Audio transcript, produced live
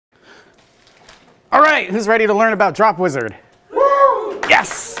All right, who's ready to learn about DropWizard? Woo!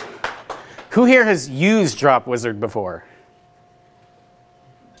 Yes! Who here has used DropWizard before?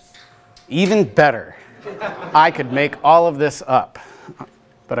 Even better. I could make all of this up,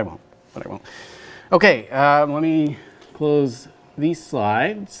 but I won't. Okay, let me close these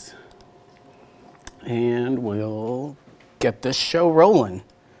slides, and we'll get this show rolling.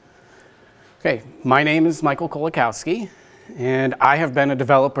 Okay, my name is Michael Kolakowski, and I have been a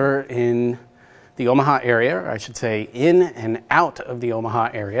developer in the Omaha area, or I should say in and out of the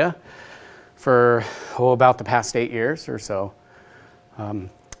Omaha area, for about the past 8 years or so.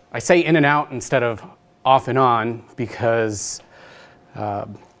 I say in and out instead of off and on because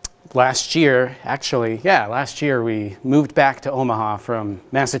last year we moved back to Omaha from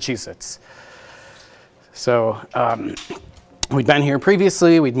Massachusetts. So we'd been here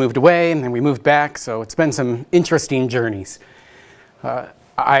previously, we'd moved away, and then we moved back, so it's been some interesting journeys.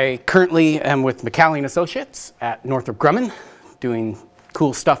 I currently am with McCallie & Associates at Northrop Grumman, doing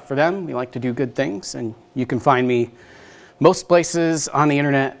cool stuff for them. We like to do good things, and you can find me most places on the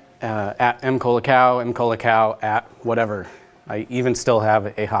internet at mkolakaw at whatever. I even still have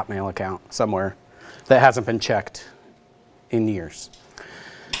a Hotmail account somewhere that hasn't been checked in years.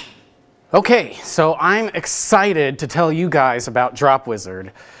 Okay, so I'm excited to tell you guys about DropWizard.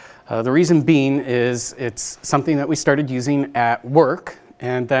 The reason being is it's something that we started using at work,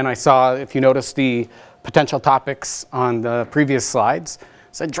 and then I saw, if you notice the potential topics on the previous slides, it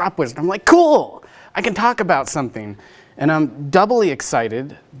said DropWizard. I'm like, cool, I can talk about something. And I'm doubly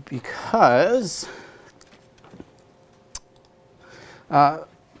excited because, like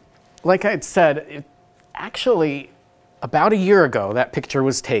I had said, actually about a year ago that picture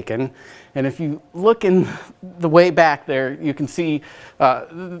was taken. And if you look in the way back there, you can see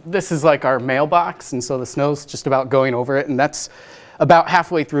this is like our mailbox, and so the snow's just about going over it, and that's about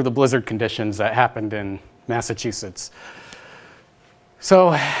halfway through the blizzard conditions that happened in Massachusetts.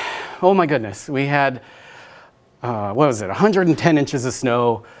 So, oh my goodness, we had, what was it, 110 inches of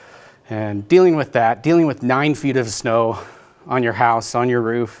snow, and dealing with that, dealing with 9 feet of snow on your house, on your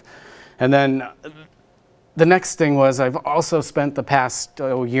roof. And then the next thing was I've also spent the past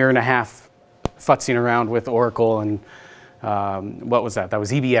year and a half futzing around with Oracle, and what was that? That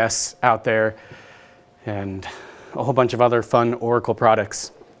was EBS out there, and a whole bunch of other fun Oracle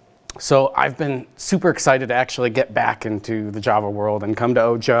products. So I've been super excited to actually get back into the Java world and come to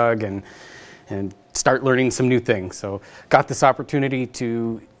OJUG and start learning some new things. So got this opportunity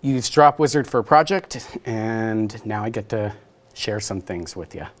to use DropWizard for a project, and now I get to share some things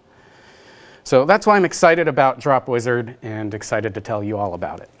with you. So that's why I'm excited about DropWizard and excited to tell you all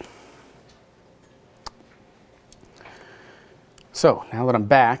about it. So now that I'm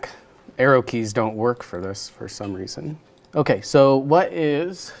back, arrow keys don't work for this for some reason. Okay, so what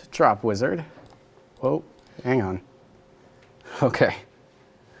is DropWizard? Whoa, hang on. Okay.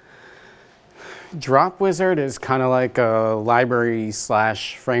 DropWizard is kind of like a library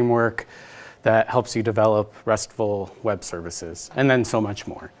 / framework that helps you develop RESTful web services, and then so much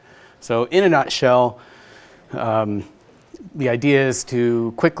more. So in a nutshell, the idea is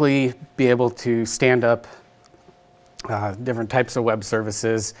to quickly be able to stand up different types of web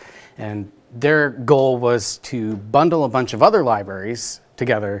services, and their goal was to bundle a bunch of other libraries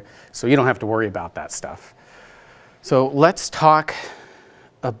together so you don't have to worry about that stuff. So let's talk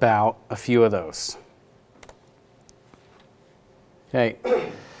about a few of those. Okay,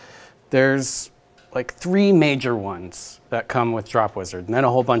 there's like 3 major ones that come with DropWizard, and then a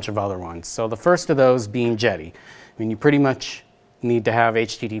whole bunch of other ones. So the first of those being Jetty. I mean, you pretty much need to have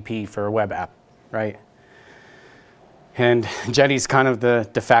HTTP for a web app, right? And Jetty's kind of the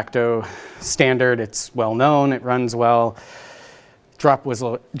de facto standard. It's well known, it runs well.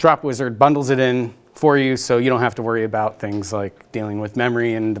 DropWizard bundles it in for you so you don't have to worry about things like dealing with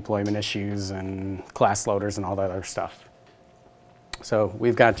memory and deployment issues and class loaders and all that other stuff. So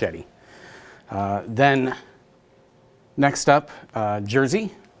we've got Jetty. Then next up,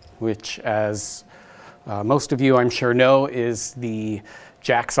 Jersey, which as most of you I'm sure know is the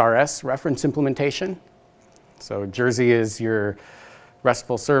JAX-RS reference implementation. So Jersey is your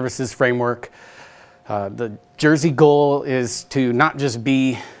RESTful services framework. The Jersey goal is to not just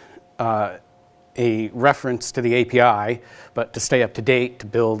be a reference to the API, but to stay up to date, to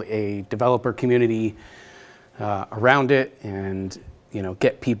build a developer community around it, and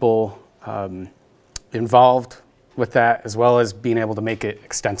get people involved with that, as well as being able to make it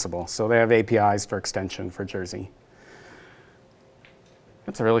extensible. So they have APIs for extension for Jersey.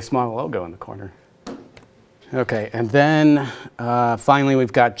 That's a really small logo in the corner. Okay, and then finally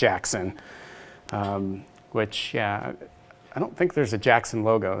we've got Jackson, which, yeah, I don't think there's a Jackson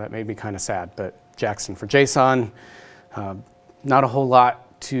logo. That made me kind of sad, but Jackson for JSON. Not a whole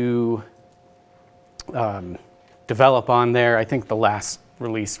lot to develop on there. I think the last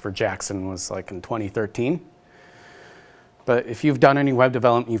release for Jackson was like in 2013. But if you've done any web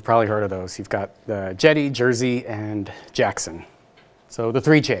development, you've probably heard of those. You've got the Jetty, Jersey, and Jackson. So the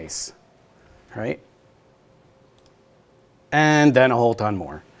 3 J's, right? And then a whole ton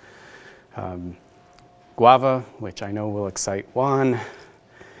more. Guava, which I know will excite Juan,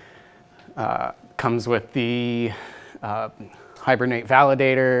 comes with the Hibernate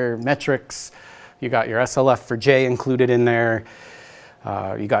validator, metrics. You got your SLF for J included in there.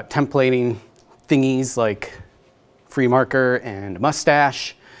 You got templating thingies like free marker and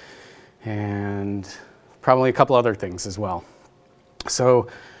mustache, and probably a couple other things as well. So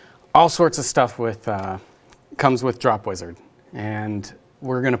all sorts of stuff with comes with DropWizard, and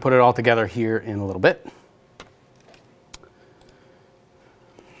we're going to put it all together here in a little bit.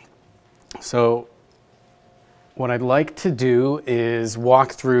 So what I'd like to do is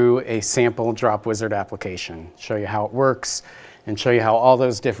walk through a sample DropWizard application, show you how it works, and show you how all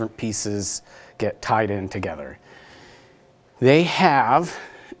those different pieces get tied in together. They have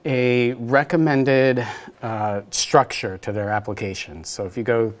a recommended structure to their application. So if you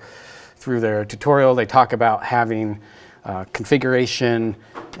go through their tutorial, they talk about having configuration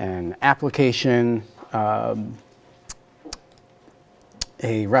and application,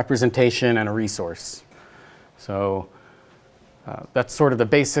 a representation, and a resource. So that's sort of the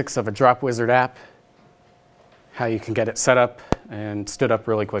basics of a DropWizard app, how you can get it set up and stood up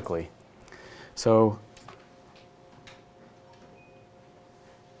really quickly. So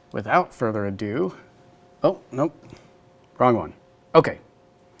without further ado, oh, nope, wrong one. Okay,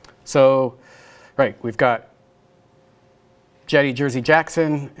 so, right, we've got Jetty, Jersey,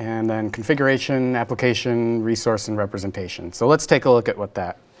 Jackson, and then configuration, application, resource, and representation. So let's take a look at what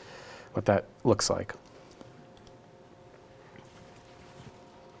that looks like.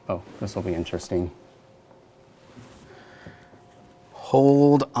 Oh, this will be interesting.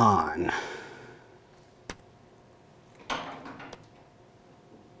 Hold on.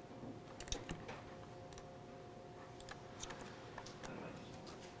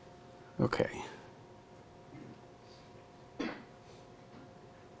 Okay.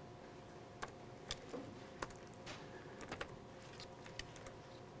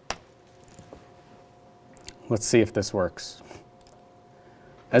 Let's see if this works.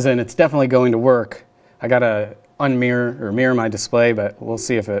 As in, it's definitely going to work. I gotta unmirror or mirror my display, but we'll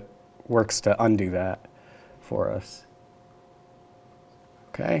see if it works to undo that for us.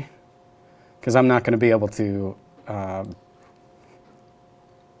 Okay? Because I'm not going to be able to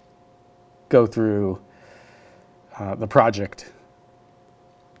go through the project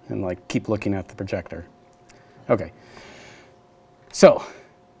and like keep looking at the projector. Okay. So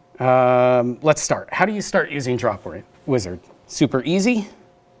let's start. How do you start using DropWizard? Super easy.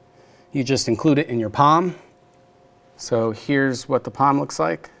 You just include it in your POM. So here's what the POM looks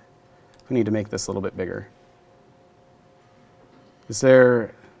like. We need to make this a little bit bigger.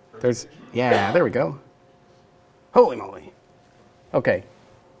 Yeah, there we go. Holy moly. Okay,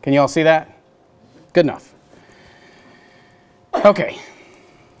 can you all see that? Good enough. Okay,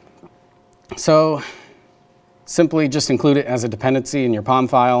 so simply just include it as a dependency in your POM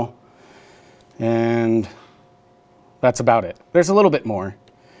file, and that's about it. There's a little bit more.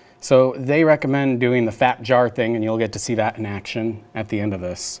 So they recommend doing the fat jar thing, and you'll get to see that in action at the end of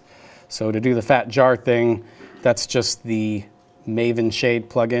this. So to do the fat jar thing, that's just the Maven Shade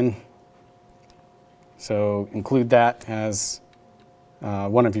plugin. So include that as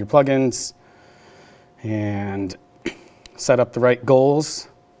one of your plugins and set up the right goals.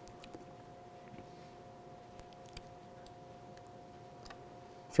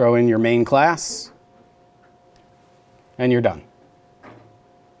 Throw in your main class, and you're done.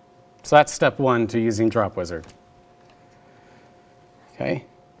 So that's step one to using DropWizard. Okay.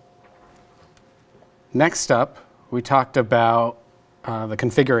 Next up, we talked about the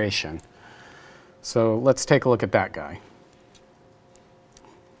configuration. So let's take a look at that guy.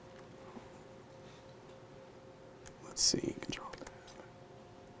 Let's see, control.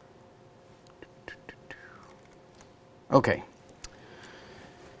 Okay.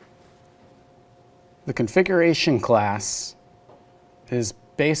 The configuration class is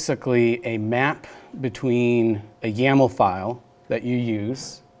basically a map between a YAML file that you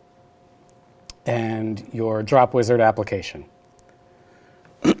use and your DropWizard application.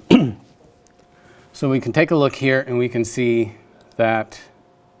 So we can take a look here and we can see that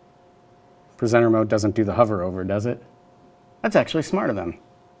presenter mode doesn't do the hover over, does it? That's actually smart of them.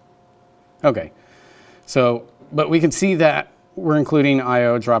 Okay, So, but we can see that we're including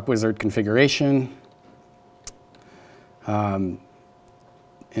IO DropWizard configuration. In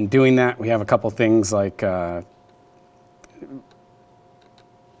doing that, we have a couple things like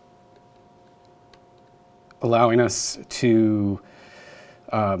allowing us to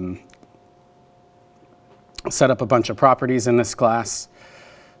set up a bunch of properties in this class.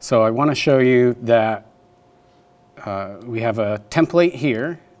 So I want to show you that we have a template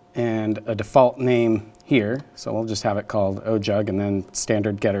here and a default name here. So we'll just have it called OJUG and then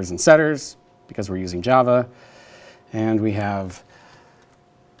standard getters and setters because we're using Java. And we have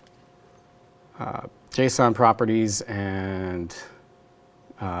JSON properties, and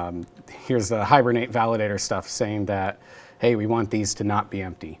here's the Hibernate validator stuff saying that, hey, we want these to not be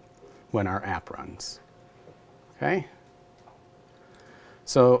empty when our app runs. Okay?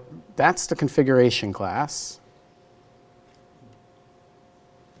 So that's the configuration class.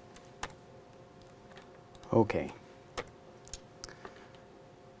 Okay.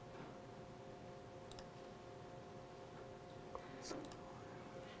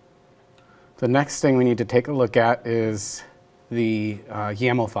 The next thing we need to take a look at is the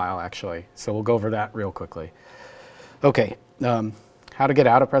YAML file, actually. So we'll go over that real quickly. Okay, how to get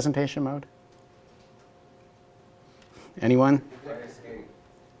out of presentation mode? Anyone?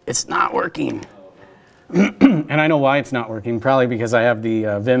 It's not working. And I know why it's not working. Probably because I have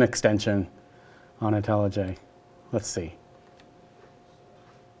the Vim extension on IntelliJ. Let's see.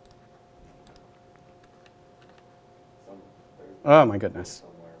 Oh my goodness.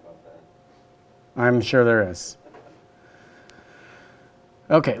 I'm sure there is.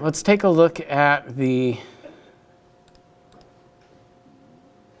 Okay, let's take a look at the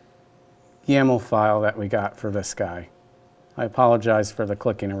YAML file that we got for this guy. I apologize for the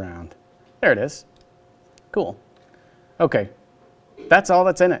clicking around. There it is. Cool. Okay, that's all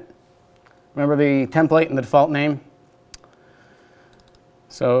that's in it. Remember the template and the default name?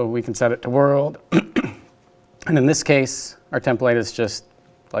 So we can set it to world. And in this case, our template is just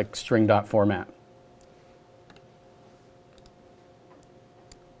like string.format.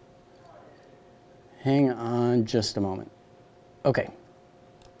 Hang on just a moment. Okay.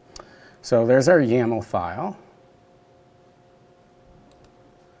 So there's our YAML file.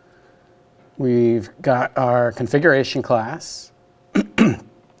 We've got our configuration class.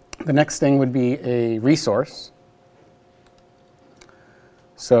 The next thing would be a resource.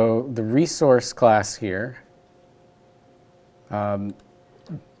 So the resource class here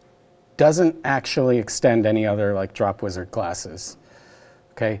doesn't actually extend any other like DropWizard classes.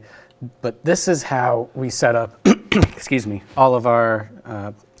 Okay. But this is how we set up, excuse me, all of our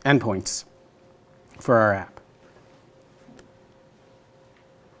endpoints for our app.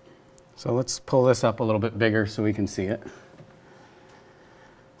 So let's pull this up a little bit bigger so we can see it.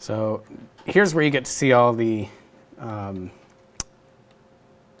 So here's where you get to see all the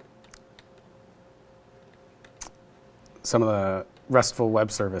some of the RESTful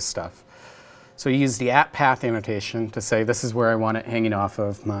web service stuff. So you use the app path annotation to say this is where I want it hanging off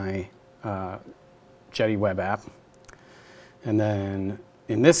of my Jetty web app. And then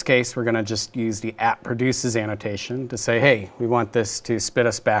in this case, we're going to just use the app produces annotation to say, hey, we want this to spit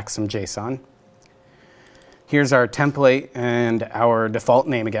us back some JSON. Here's our template and our default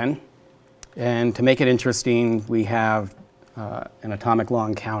name again. And to make it interesting, we have an atomic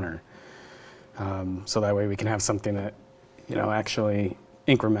long counter. So that way we can have something that actually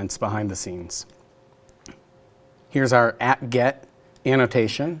increments behind the scenes. Here's our @get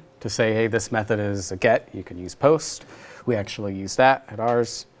annotation to say, hey, this method is a get. You could use post. We actually use that at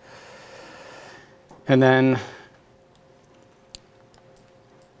ours. And then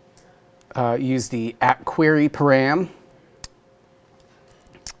use the @query param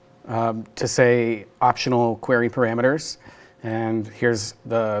to say optional query parameters. And here's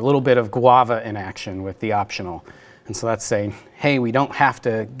the little bit of guava in action with the optional. And so that's saying, hey, we don't have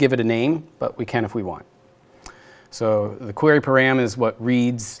to give it a name, but we can if we want. So the query param is what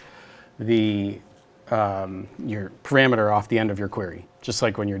reads the your parameter off the end of your query, just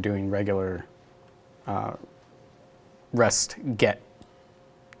like when you're doing regular REST GET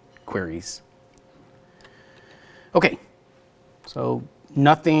queries. Okay, so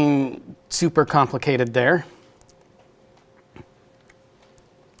nothing super complicated there.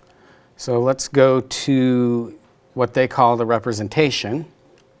 So let's go to what they call the representation.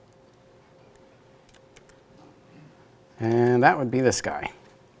 And that would be this guy.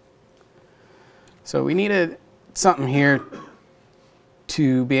 So we needed something here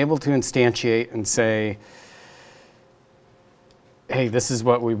to be able to instantiate and say, hey, this is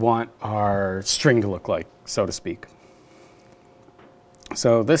what we want our string to look like, so to speak.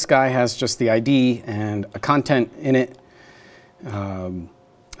 So this guy has just the ID and a content in it,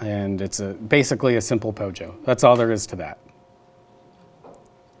 and it's basically a simple POJO. That's all there is to that.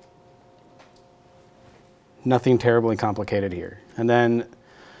 Nothing terribly complicated here. And then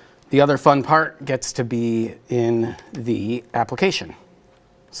the other fun part gets to be in the application.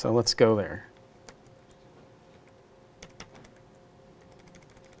 So let's go there.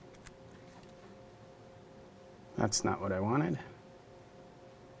 That's not what I wanted.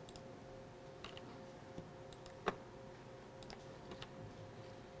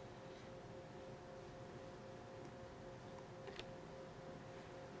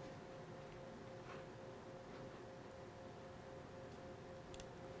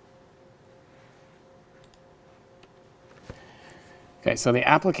 Okay, so the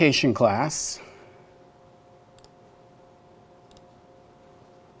application class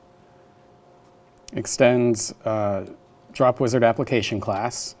extends DropWizard application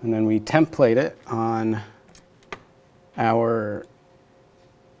class, and then we template it on our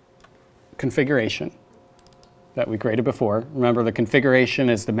configuration that we created before. Remember, the configuration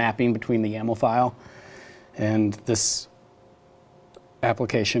is the mapping between the YAML file and this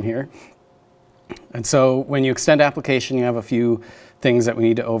application here. And so when you extend application, you have a few things that we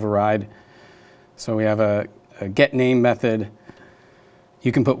need to override. So we have a getName method.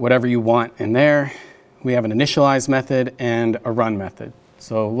 You can put whatever you want in there. We have an initialize method and a run method.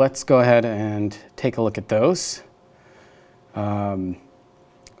 So let's go ahead and take a look at those. Of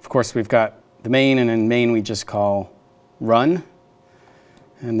course, we've got the main, and in main we just call run.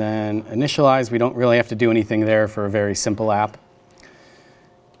 And then initialize, we don't really have to do anything there for a very simple app.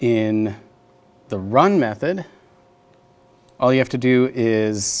 In the run method, all you have to do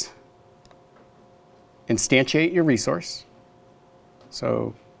is instantiate your resource.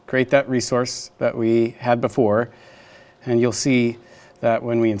 So create that resource that we had before, and you'll see that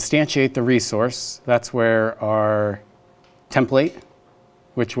when we instantiate the resource, that's where our template,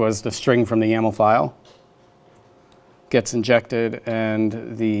 which was the string from the YAML file, gets injected,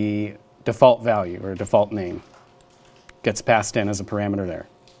 and the default value or default name gets passed in as a parameter there.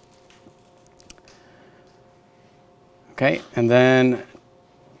 Okay, and then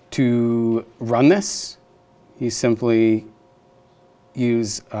to run this, you simply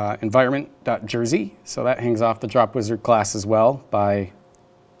use environment.jersey. So that hangs off the DropWizard class as well by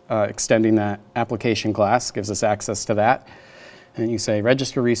extending that application class, gives us access to that. And you say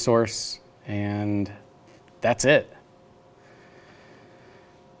register resource, and that's it.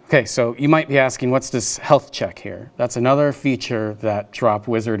 Okay, so you might be asking, what's this health check here? That's another feature that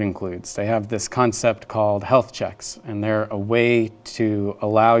DropWizard includes. They have this concept called health checks, and they're a way to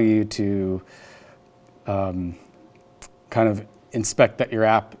allow you to kind of inspect that your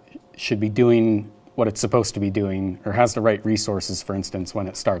app should be doing what it's supposed to be doing, or has the right resources, for instance, when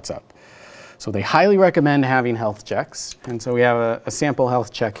it starts up. So they highly recommend having health checks, and so we have a sample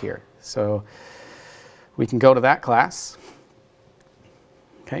health check here. So we can go to that class.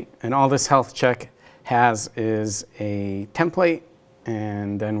 Okay, and all this health check has is a template,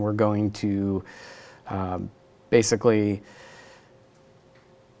 and then we're going to basically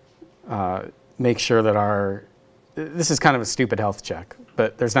make sure that this is kind of a stupid health check,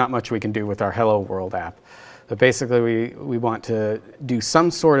 but there's not much we can do with our Hello World app. But basically we want to do some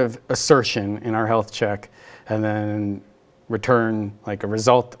sort of assertion in our health check, and then return like a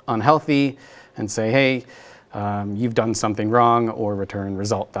result unhealthy, and say, hey, you've done something wrong, or return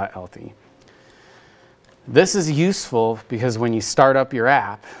result.healthy. This is useful because when you start up your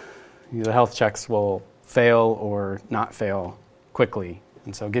app, the health checks will fail or not fail quickly,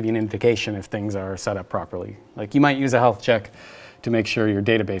 and so give you an indication if things are set up properly. Like you might use a health check to make sure your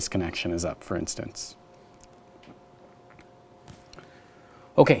database connection is up, for instance.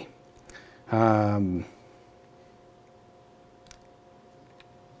 Okay.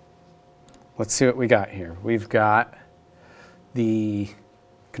 Let's see what we got here. We've got the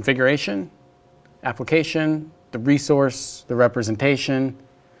configuration, application, the resource, the representation,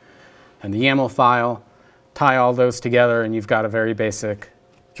 and the YAML file. Tie all those together, and you've got a very basic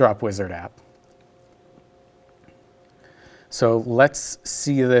DropWizard app. So let's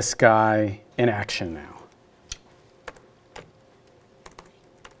see this guy in action now.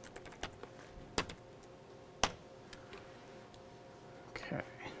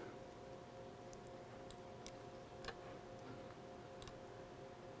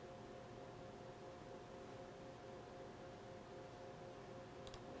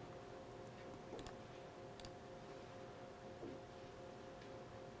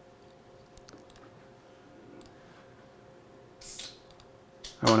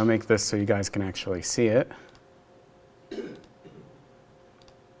 I want to make this so you guys can actually see it.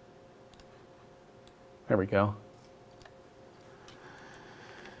 we go.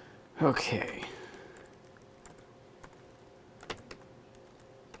 Okay.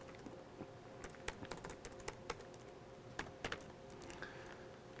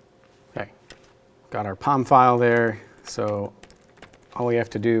 Okay, got our POM file there. So all we have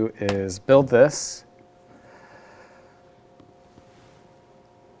to do is build this.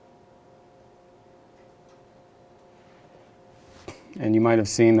 And you might have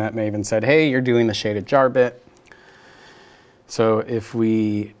seen that Maven said, hey, you're doing the shaded jar bit. So if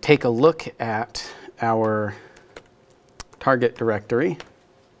we take a look at our target directory,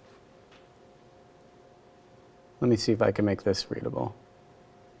 let me see if I can make this readable.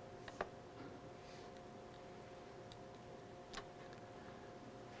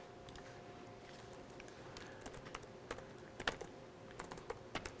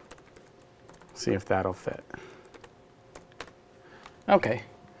 See if that'll fit. Okay,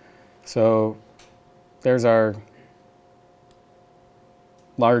 so there's our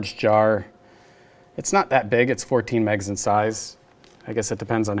large jar. It's not that big, it's 14 megs in size. I guess it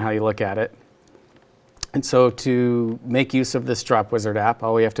depends on how you look at it. And so to make use of this DropWizard app,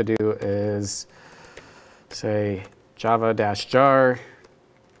 all we have to do is say java-jar,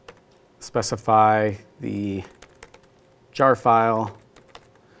 specify the jar file.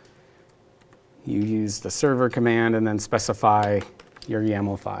 You use the server command and then specify your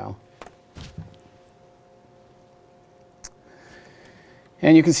YAML file.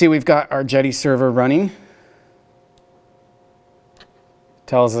 And you can see we've got our Jetty server running.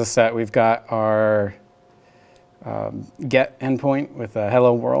 Tells us that we've got our get endpoint with a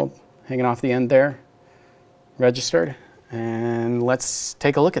hello world hanging off the end there, registered. And let's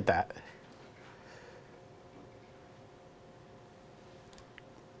take a look at that.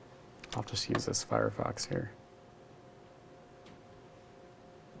 I'll just use this Firefox here.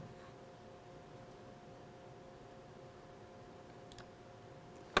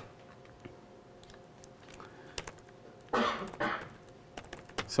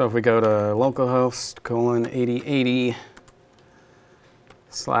 So if we go to localhost :8080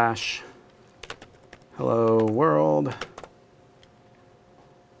 / hello world,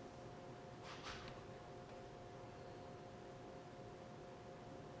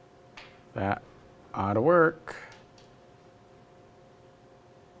 that ought to work.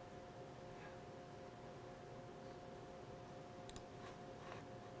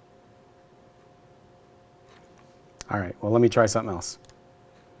 All right, well, let me try something else.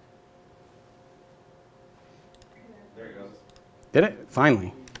 There it goes. Did it?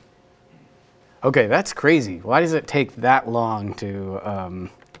 Finally. Okay, that's crazy. Why does it take that long to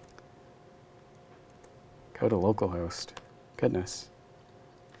go to localhost? Goodness.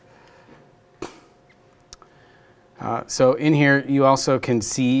 So in here, you also can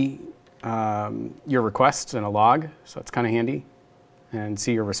see your requests in a log, so it's kind of handy, and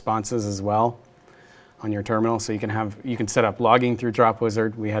see your responses as well on your terminal. So you can set up logging through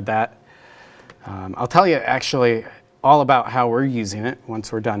DropWizard. We had that. I'll tell you actually all about how we're using it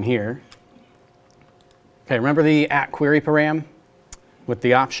once we're done here. Okay, remember the @query param with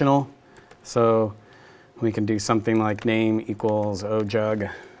the optional? So we can do something like name equals OJUG,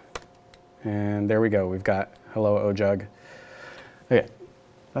 and there we go. We've got hello OJUG. Okay,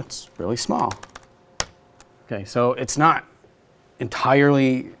 that's really small. Okay, so it's not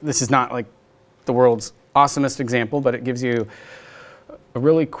entirely, this is not like the world's awesomest example, but it gives you a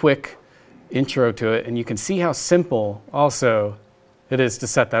really quick intro to it, and you can see how simple also it is to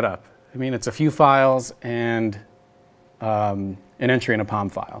set that up. I mean, it's a few files and an entry in a POM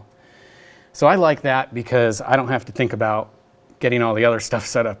file. So I like that because I don't have to think about getting all the other stuff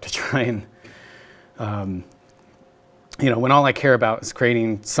set up to try and when all I care about is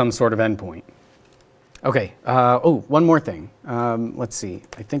creating some sort of endpoint. Okay, oh, one more thing. Let's see,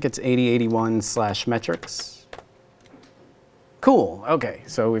 I think it's 8081 / metrics. Cool, okay,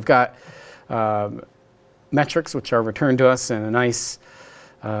 so we've got metrics which are returned to us in a nice,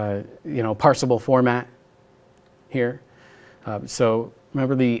 parsable format here. So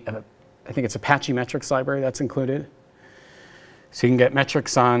remember I think it's Apache metrics library that's included. So you can get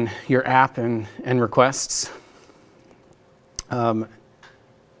metrics on your app and requests.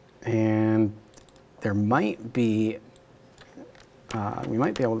 And there might be, we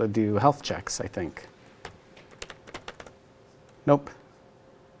might be able to do health checks, I think. Nope.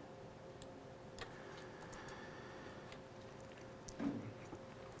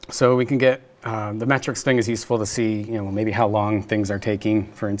 So we can get, the metrics thing is useful to see, maybe how long things are taking,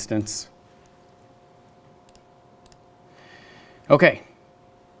 for instance. Okay.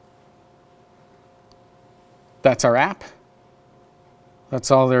 That's our app. That's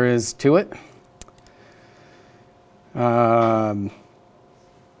all there is to it. What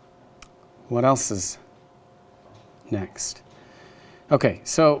else is next? Okay,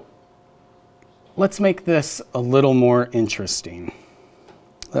 so let's make this a little more interesting.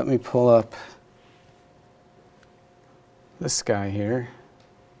 Let me pull up this guy here.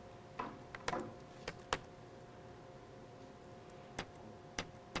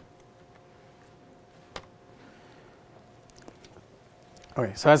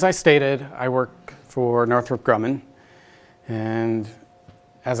 Okay, so as I stated, I work for Northrop Grumman, and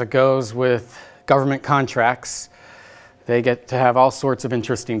as it goes with government contracts, they get to have all sorts of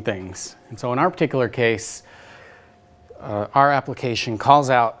interesting things. And so in our particular case, our application calls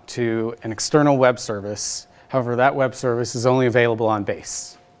out to an external web service. However, that web service is only available on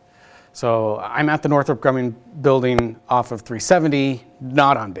base. So I'm at the Northrop Grumman building off of 370,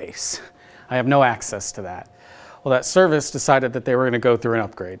 not on base. I have no access to that. Well, that service decided that they were going to go through an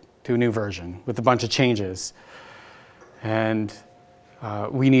upgrade to a new version with a bunch of changes. And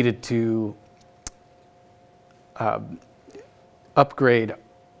we needed to upgrade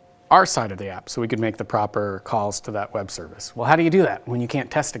our side of the app so we could make the proper calls to that web service. Well, how do you do that when you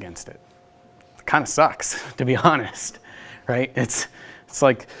can't test against it? It kind of sucks, to be honest, right? It's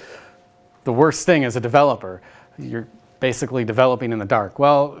like the worst thing as a developer. You're basically developing in the dark.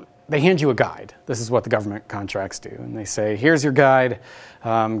 Well, they hand you a guide. This is what the government contracts do. And they say, here's your guide.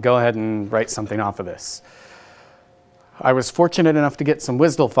 Go ahead and write something off of this. I was fortunate enough to get some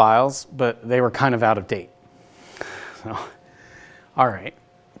WSDL files, but they were kind of out of date. So, all right.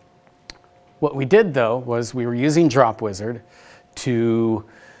 What we did, though, was we were using DropWizard to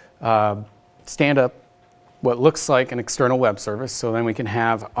stand up what looks like an external web service, so then we can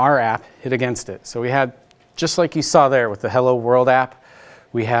have our app hit against it. So we had, just like you saw there with the Hello World app,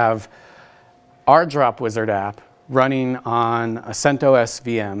 we have our DropWizard app running on a CentOS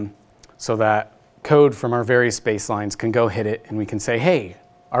VM so that code from our various baselines can go hit it, and we can say, hey,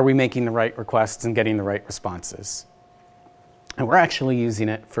 are we making the right requests and getting the right responses? And we're actually using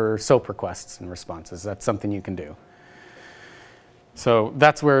it for SOAP requests and responses. That's something you can do. So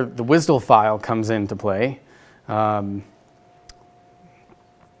that's where the WSDL file comes into play.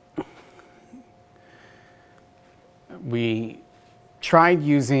 We tried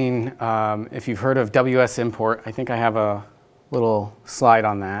using, if you've heard of WS import, I think I have a little slide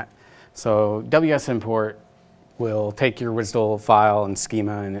on that. So WS import will take your WSDL file and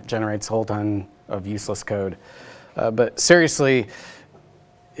schema, and it generates a whole ton of useless code. But seriously,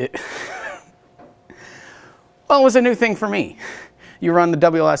 it was a new thing for me. You run the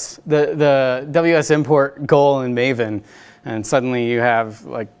WS import goal in Maven, and suddenly you have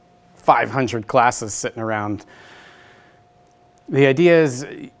like 500 classes sitting around. The idea is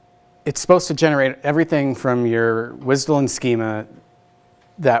it's supposed to generate everything from your WSDL and schema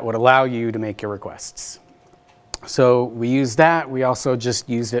that would allow you to make your requests. So we use that. We also just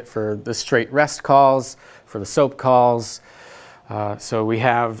used it for the straight REST calls, for the SOAP calls. So we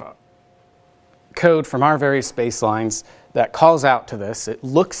have code from our various baselines that calls out to this. It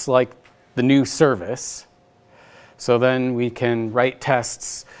looks like the new service. So then we can write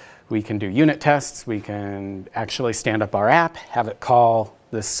tests. We can do unit tests. We can actually stand up our app, have it call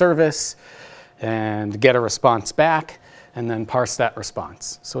this service, and get a response back, and then parse that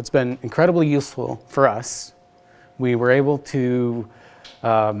response. So it's been incredibly useful for us. We were able to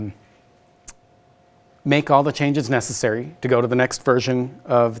make all the changes necessary to go to the next version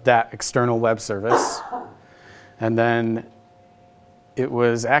of that external web service. And then it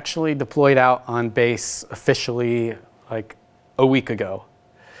was actually deployed out on base officially like a week ago.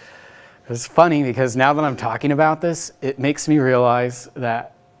 It's funny because now that I'm talking about this, it makes me realize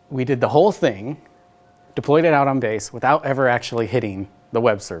that we did the whole thing, deployed it out on base without ever actually hitting the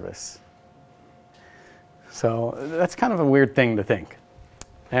web service. So that's kind of a weird thing to think.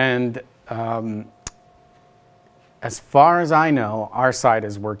 And as far as I know, our side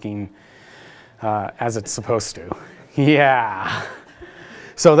is working as it's supposed to. Yeah.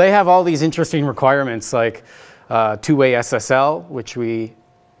 So they have all these interesting requirements like two-way SSL, which we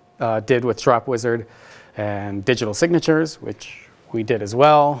did with DropWizard, and digital signatures, which we did as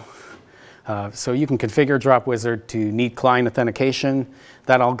well. So you can configure DropWizard to need client authentication.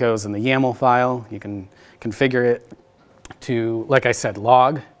 That all goes in the YAML file. You can configure it to, like I said,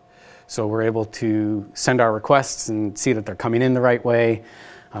 log. So we're able to send our requests and see that they're coming in the right way.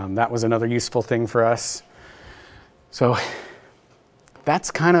 That was another useful thing for us. So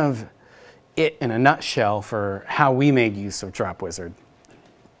that's kind of it in a nutshell for how we made use of DropWizard.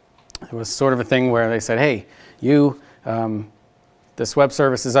 It was sort of a thing where they said, hey, this web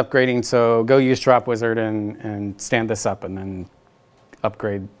service is upgrading, so go use DropWizard and stand this up and then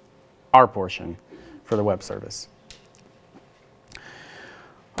upgrade our portion for the web service.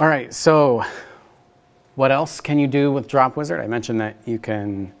 All right, so what else can you do with DropWizard? I mentioned that you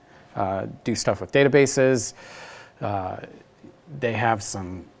can do stuff with databases. They have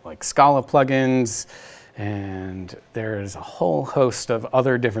some like Scala plugins, and there's a whole host of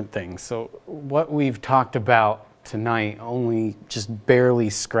other different things. So what we've talked about tonight only just barely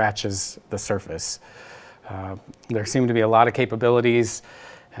scratches the surface. There seem to be a lot of capabilities,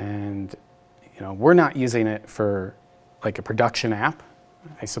 and we're not using it for like a production app.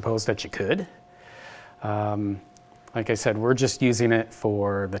 I suppose that you could. Like I said, we're just using it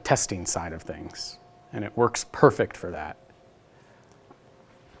for the testing side of things, and it works perfect for that.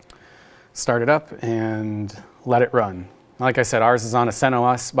 Start it up and let it run. Like I said, ours is on a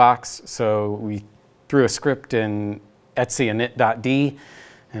CentOS box, so we threw a script in etc init.d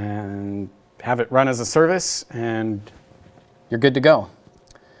and have it run as a service, and you're good to go.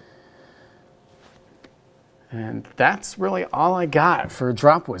 And that's really all I got for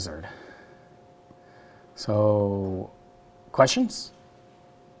DropWizard. So, questions?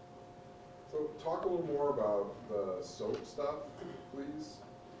 So talk a little more about the SOAP stuff, please.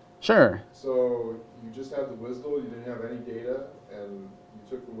 Sure. So you just had the WSDL, you didn't have any data, and you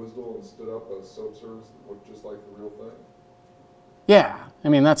took the WSDL and stood up a SOAP service that looked just like the real thing? Yeah, I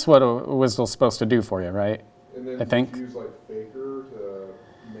mean, that's what a WSDL is supposed to do for you, right? And then I think. Did you use like Faker to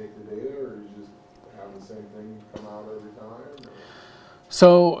make the data, or you just have the same thing come out every time? Or?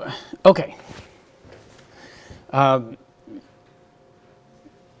 So, okay. The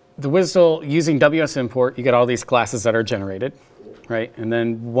WSDL, using WS import, you get all these classes that are generated, right? And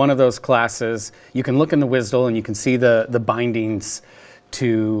then one of those classes, you can look in the WSDL and you can see the bindings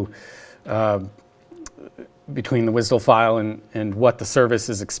to between the WSDL file and what the service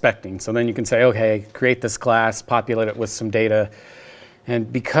is expecting. So then you can say, okay, create this class, populate it with some data.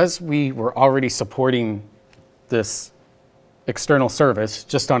 And because we were already supporting this external service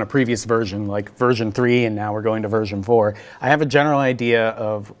just on a previous version, like version 3, and now we're going to version 4, I have a general idea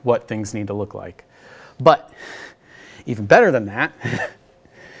of what things need to look like. But even better than that,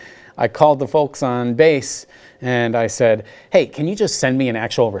 I called the folks on base and I said, hey, can you just send me an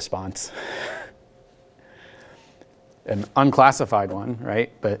actual response? An unclassified one,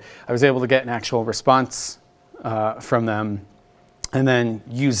 right? But I was able to get an actual response from them and then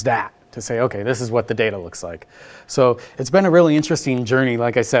use that to say, okay, this is what the data looks like. So it's been a really interesting journey,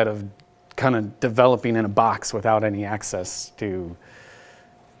 like I said, of kind of developing in a box without any access to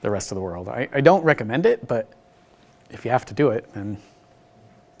the rest of the world. I don't recommend it, but if you have to do it, then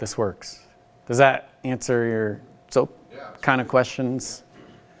this works. Does that answer your SOAP kind of questions?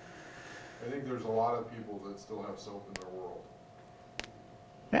 I think there's a lot of people that still have SOAP in their world.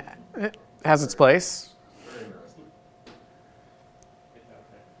 Yeah, it has its place. Very interesting.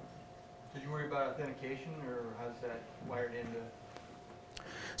 Did you worry about authentication, or how's that wired into?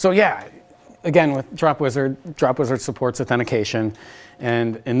 So yeah, again, with DropWizard, DropWizard supports authentication.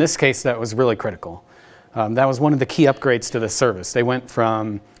 And in this case, that was really critical. That was one of the key upgrades to the service. They went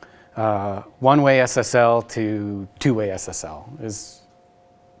from one-way SSL to two-way SSL.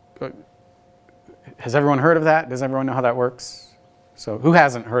 Has everyone heard of that? Does everyone know how that works? So who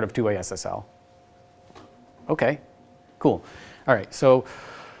hasn't heard of two-way SSL? Okay, cool. All right, so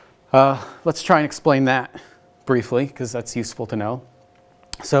let's try and explain that briefly, because that's useful to know.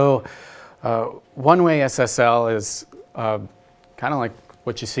 So one-way SSL is kind of like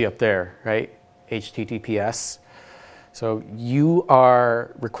what you see up there, right? HTTPS. So you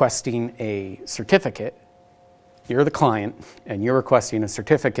are requesting a certificate. You're the client, and you're requesting a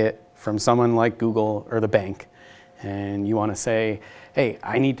certificate from someone like Google or the bank. And you want to say, hey,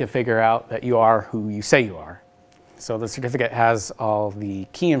 I need to figure out that you are who you say you are. So the certificate has all the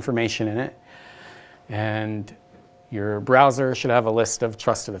key information in it. And your browser should have a list of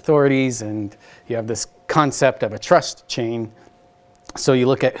trusted authorities. And you have this concept of a trust chain. So you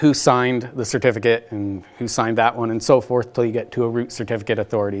look at who signed the certificate and who signed that one and so forth till you get to a root certificate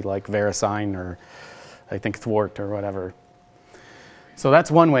authority like VeriSign or I think Thwart or whatever. So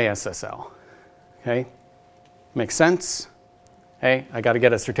that's one-way SSL, okay? Makes sense? Hey, I got to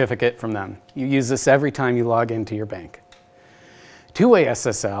get a certificate from them. You use this every time you log into your bank. Two-way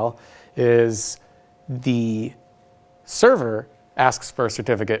SSL is the server asks for a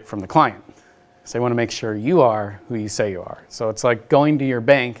certificate from the client. So they want to make sure you are who you say you are. So it's like going to your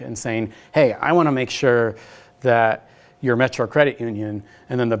bank and saying, hey, I want to make sure that you're Metro Credit Union.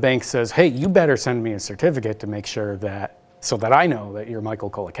 And then the bank says, hey, you better send me a certificate to make sure that, so that I know that you're Michael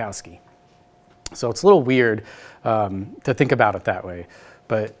Kolakowski. So it's a little weird to think about it that way.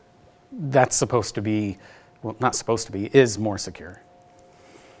 But that's supposed to be, well, not supposed to be, is more secure.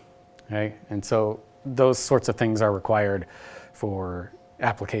 Okay? And so those sorts of things are required for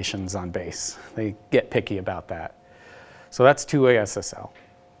applications on base. They get picky about that. So that's two-way SSL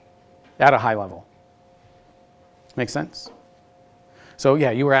at a high level. Make sense? So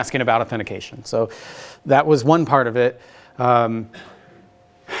yeah, you were asking about authentication. So that was one part of it.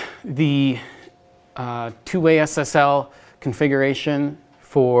 The two-way SSL configuration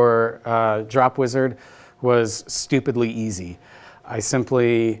for DropWizard was stupidly easy. I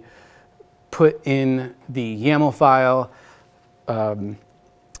simply put in the YAML file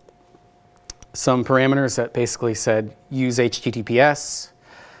some parameters that basically said use HTTPS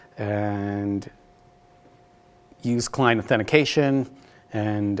and use client authentication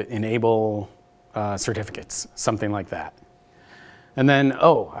and enable certificates, something like that. And then,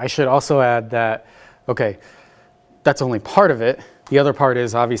 oh, I should also add that, okay, that's only part of it. The other part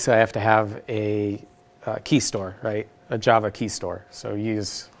is obviously I have to have a key store, right? A Java key store. So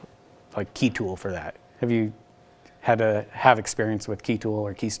use like key tool for that. Have you had to have experience with key tool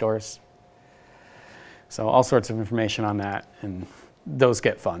or key stores? So all sorts of information on that, and those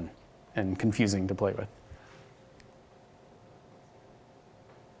get fun and confusing to play with.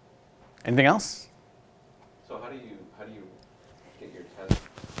 Anything else? So how do you get your tests?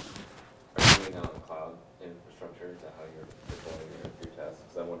 Are you doing it on the cloud infrastructure? Is that how you're deploying your tests?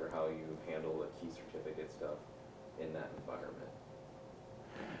 Because I wonder how you handle the key certificate stuff in that environment.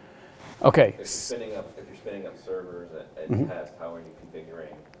 Okay. If you're spinning up servers and tests, how are you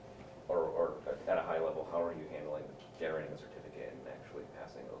configuring, or at a high level, how are you handling generating a certificate and actually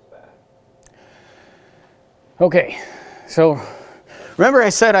passing those back? Okay, so remember I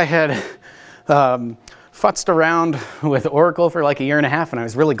said I had futzed around with Oracle for like a year and a half, and I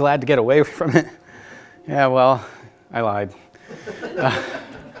was really glad to get away from it. Yeah, well, I lied.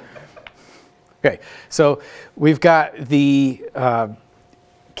 Okay, so we've got the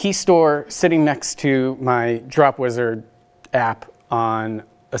key store sitting next to my DropWizard app on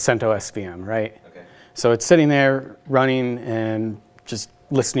a CentOS VM, right? Okay. So it's sitting there running and just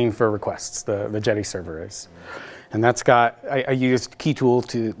listening for requests, the Jetty server is. And that's got, I used key tool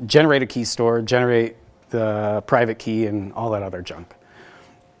to generate a key store, generate the private key and all that other junk.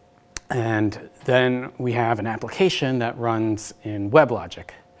 And then we have an application that runs in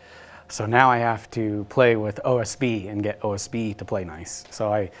WebLogic. So now I have to play with OSB and get OSB to play nice.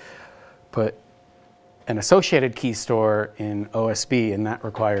 So I put an associated key store in OSB, and that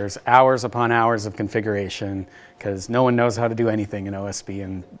requires hours upon hours of configuration because no one knows how to do anything in OSB,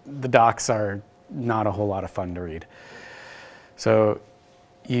 and the docs are not a whole lot of fun to read. So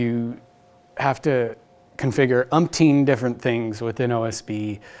you have to configure umpteen different things within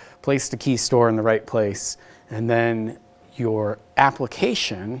OSB, place the key store in the right place, and then your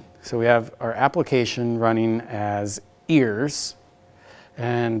application. So we have our application running as ears,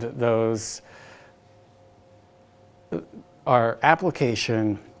 and those, our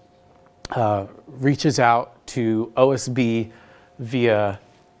application reaches out to OSB via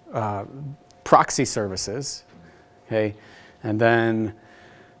proxy services, okay? And then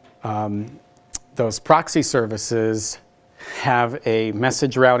those proxy services have a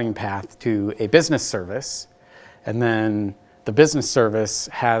message routing path to a business service, and then the business service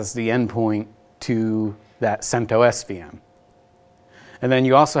has the endpoint to that CentOS VM. And then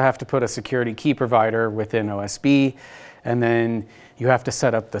you also have to put a security key provider within OSB, and then you have to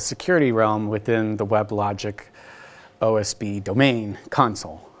set up the security realm within the WebLogic OSB domain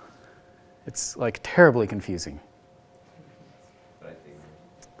console. It's like terribly confusing.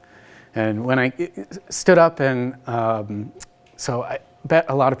 And when I stood up and, so I bet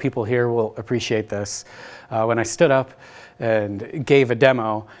a lot of people here will appreciate this. When I stood up and gave a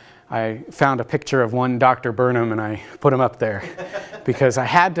demo, I found a picture of one Dr. Burnham and I put him up there because I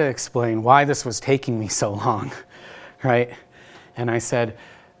had to explain why this was taking me so long, right? And I said,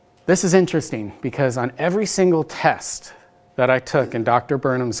 this is interesting because on every single test that I took in Dr.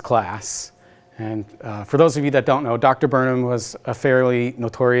 Burnham's class, and for those of you that don't know, Dr. Burnham was a fairly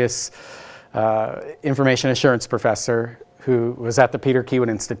notorious information assurance professor who was at the Peter Kiewit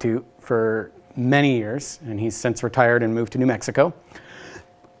Institute for many years, and he's since retired and moved to New Mexico.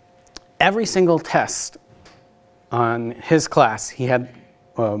 Every single test on his class, he had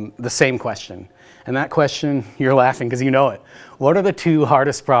the same question. And that question, you're laughing because you know it. What are the two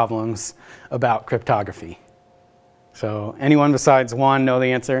hardest problems about cryptography? So anyone besides Juan know the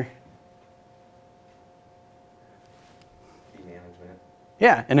answer? Key management.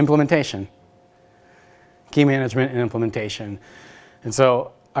 Yeah, and implementation. Key management and implementation. And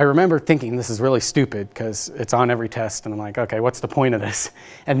so I remember thinking this is really stupid because it's on every test, and I'm like, okay, what's the point of this?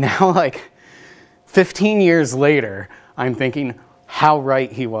 And now, like 15 years later, I'm thinking how right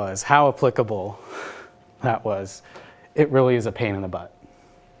he was, how applicable that was. It really is a pain in the butt.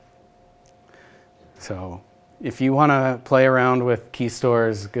 So if you want to play around with key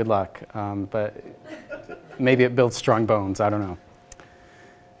stores, good luck. But maybe it builds strong bones. I don't know.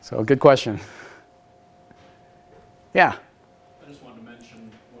 So good question. Yeah. I just wanted to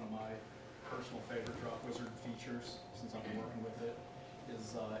mention one of my personal favorite DropWizard features, since I've been working with it,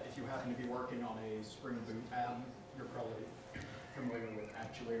 is if you happen to be working on a Spring Boot app, you're probably familiar with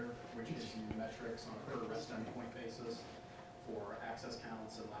Actuator, which gives you metrics on a per REST endpoint basis for access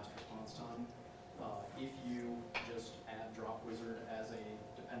counts and last response time. If you just add DropWizard as a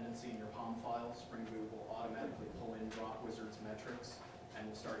dependency in your POM file, Spring Boot will automatically pull in DropWizard's metrics and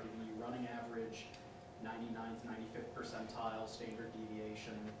will start giving you running average, 99th, 95th percentile, standard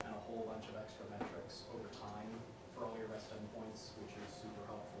deviation, and a whole bunch of extra metrics over time for all your REST endpoints, which is super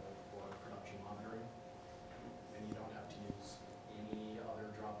helpful for production monitoring. And you don't have to use any other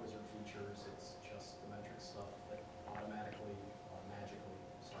DropWizard features. It's just the metric stuff that automatically, magically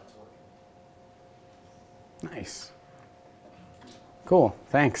starts working. Nice. Cool,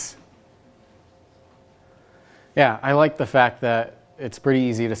 thanks. Yeah, I like the fact that it's pretty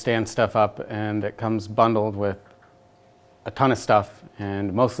easy to stand stuff up and it comes bundled with a ton of stuff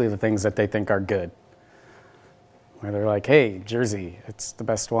and mostly the things that they think are good. Where they're like, hey, Jersey, it's the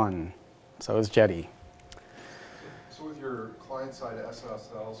best one. So is Jetty. So with your client-side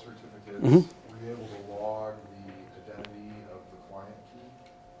SSL certificates, Mm-hmm. were you able to log the identity of the client key?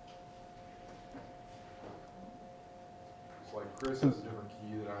 It's like Chris has a different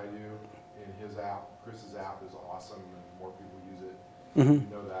key than I do in his app. Chris's app is awesome and more people use it. Mm-hmm.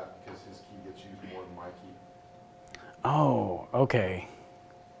 You know that because his key gets used more than my key. Oh, okay.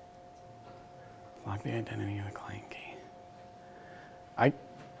 Log the identity of the client key. I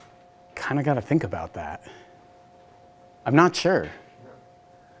kind of got to think about that. I'm not sure. Yeah.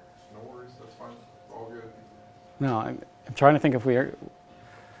 No worries, that's fine. It's all good. No, I'm trying to think if we are.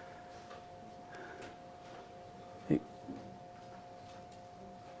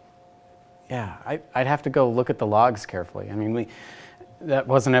 Yeah, I'd have to go look at the logs carefully. I mean, that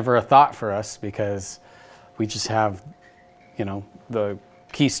wasn't ever a thought for us because we just have, you know, the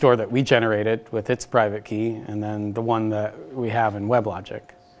key store that we generated with its private key and then the one that we have in WebLogic.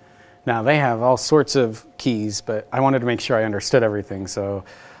 Now, they have all sorts of keys, but I wanted to make sure I understood everything, so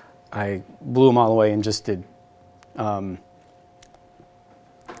I blew them all away and just did, you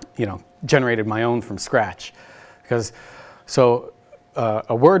know, generated my own from scratch. Because, so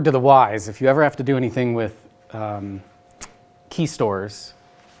a word to the wise, if you ever have to do anything with key stores,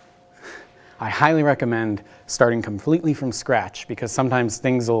 I highly recommend starting completely from scratch because sometimes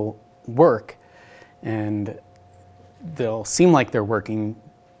things will work and they'll seem like they're working,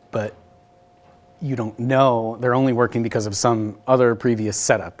 but you don't know they're only working because of some other previous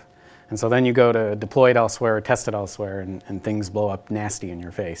setup. And so then you go to deploy it elsewhere or test it elsewhere and things blow up nasty in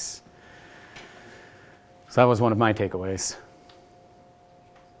your face. So that was one of my takeaways.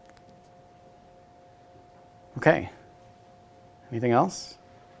 Okay. Anything else?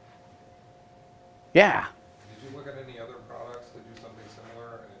 Yeah. Did you look at any other products that do something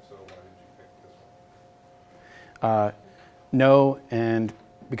similar? And if so, why did you pick this one? No, and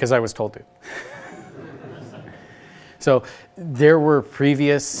because I was told to. So there were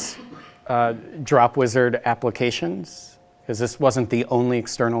previous DropWizard applications, because this wasn't the only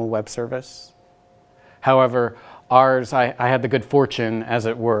external web service. However, ours, I had the good fortune, as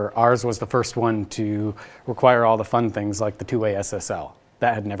it were, ours was the first one to require all the fun things like the two-way SSL.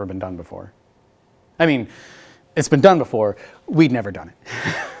 That had never been done before. I mean, it's been done before. We'd never done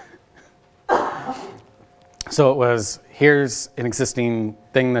it. So it was, here's an existing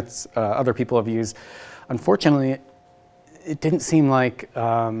thing that's other people have used. Unfortunately, it didn't seem like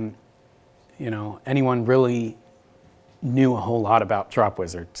you know, anyone really knew a whole lot about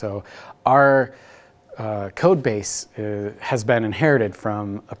DropWizard. So our code base has been inherited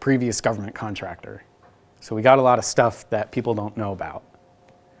from a previous government contractor. So we got a lot of stuff that people don't know about.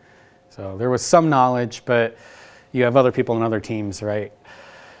 So there was some knowledge, but you have other people in other teams, right?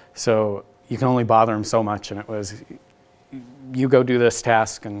 So you can only bother them so much, and it was, you go do this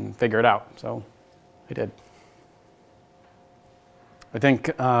task and figure it out. So I did. I think,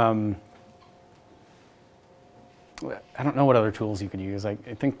 I don't know what other tools you could use. I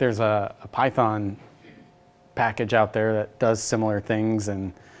think there's a Python package out there that does similar things,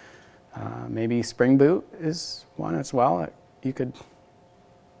 and maybe Spring Boot is one as well that you could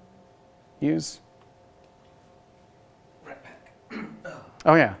use.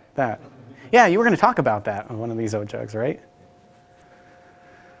 Oh yeah, that. Yeah, you were going to talk about that on one of these OJUGs, right?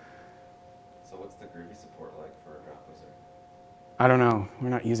 So what's the Groovy support like for DropWizard? I don't know. We're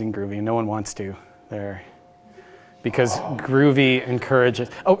not using Groovy. No one wants to there. Because Groovy encourages...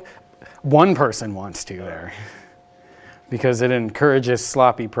 Oh, one person wants to there. Because it encourages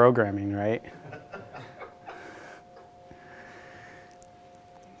sloppy programming, right?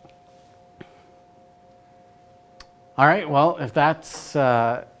 All right, well, if that's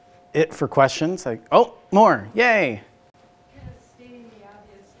it for questions, oh, more, yay. Kind of stating the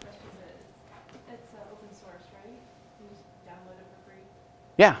obvious question that it's open source, right? You just download it for free?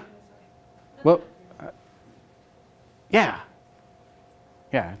 Yeah. Well, yeah.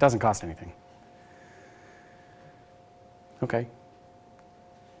 Yeah, it doesn't cost anything. Okay.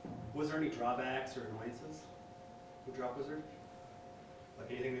 Was there any drawbacks or annoyances with DropWizard?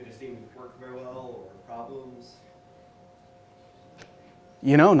 Like anything that just didn't work very well or problems?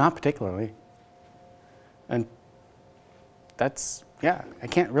 You know, not particularly. And that's, yeah, I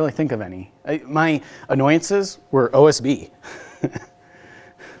can't really think of any. My annoyances were OSB.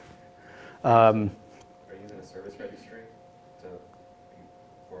 Are you using a service registry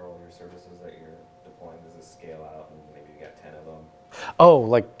for all your services that you're deploying? Does it scale out and maybe you got 10 of them? Oh,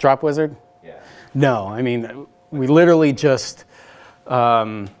 like DropWizard? Yeah. No, I mean, we literally just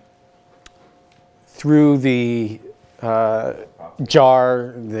threw the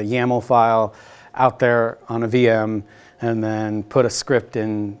jar, the YAML file out there on a VM, and then put a script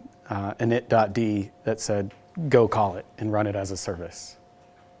in init.d that said, go call it and run it as a service.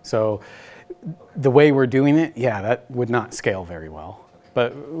 So the way we're doing it, yeah, that would not scale very well.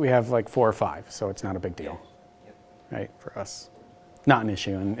 But we have like 4 or 5, so it's not a big deal, right, for us. Not an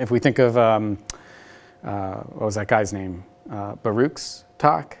issue. And if we think of, what was that guy's name? Baruch's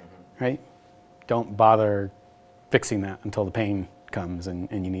talk, right? Don't bother fixing that until the pain comes and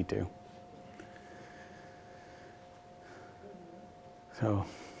you need to. So,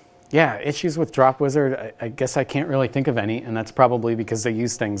 yeah, issues with DropWizard, I guess I can't really think of any, and that's probably because they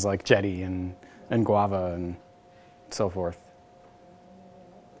use things like Jetty and Guava and so forth.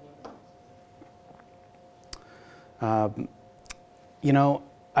 You know,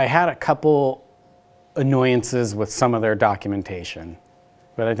 I had a couple annoyances with some of their documentation,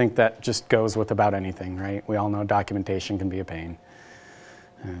 but I think that just goes with about anything, right? We all know documentation can be a pain.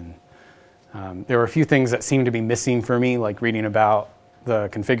 And there were a few things that seemed to be missing for me, like reading about the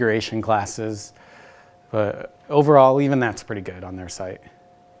configuration classes, but overall, even that's pretty good on their site.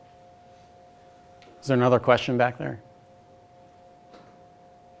 Is there another question back there?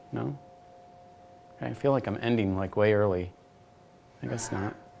 No? Okay, I feel like I'm ending like way early. I guess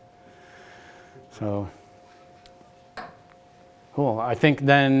not. So, cool. I think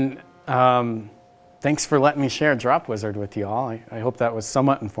then, thanks for letting me share DropWizard with you all. I hope that was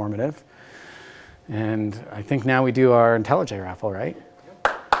somewhat informative. And I think now we do our IntelliJ raffle, right?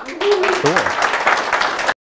 Cool.